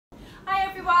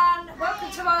everyone, welcome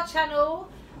to our channel.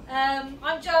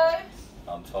 I'm Jo.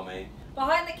 I'm Tommy.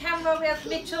 Behind the camera we have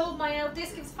Mitchell, my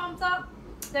eldest, gives thumbs up.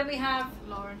 Then we have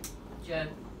Lauren, Jo,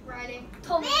 Riley,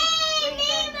 Tommy,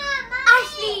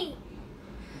 Ashley,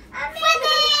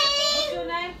 what's your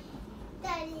name?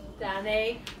 Daddy.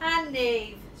 Danny, and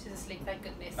Neve. She's asleep, thank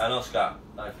goodness. And Oscar.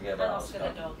 Don't forget And about Oscar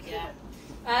Oscar. the dog,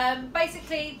 yeah.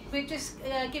 Basically, we've just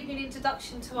given you an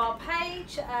introduction to our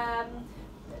page,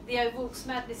 the O'Rourke's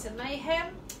Madness and Mayhem.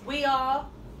 We are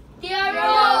the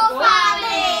O'Rourke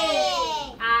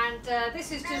family. and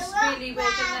this is just really, we're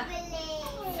going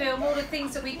to film all the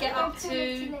things that we get up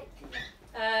to,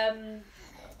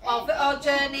 our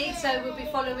journey. So we'll be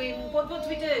following, what do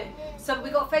we do? So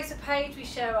we've got a Facebook page, we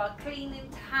share our cleaning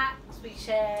hacks, we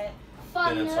share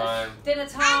dinner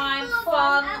time,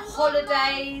 fun,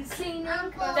 holidays, cleaning,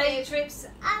 day trips,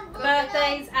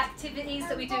 birthdays, activities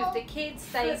that we do with the kids,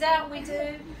 days out we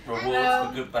do, Rewards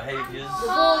for good behaviours.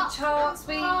 reward charts,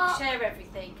 we share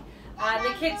everything. And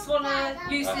the kids want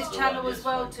to use this channel as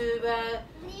well to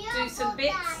do some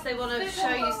bits. They want to show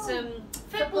you some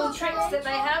football tricks that they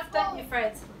have, don't you,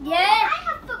 Fred? Yeah, I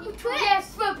have football tricks.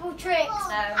 Yes, football tricks.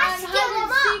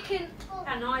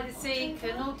 And hide and seek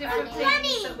and all different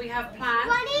things that we have planned.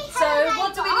 So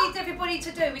what do we need everybody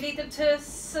to do? We need them to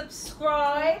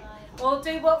subscribe or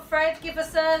do what, Fred? Give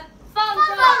us a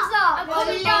thumbs up. And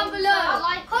comment down below.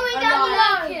 Comment down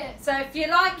below. So if you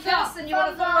like us and you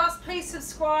want to follow us, please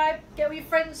subscribe. Get all your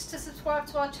friends to subscribe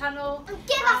to our channel. And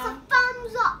give us a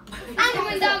thumbs up. And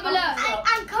comment down below.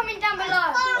 And comment down below.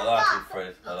 I like it,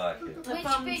 Fred. I like it. Which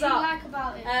thumbs bit you up. like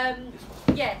about it?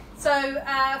 Yeah, so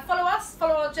follow us,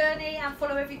 follow our journey and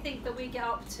follow everything that we get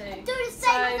up to. Do the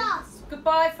same with us.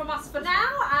 Goodbye from us for now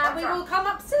and we will come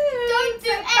up soon. Don't do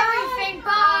Bye. everything. Bye.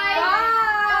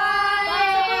 Bye.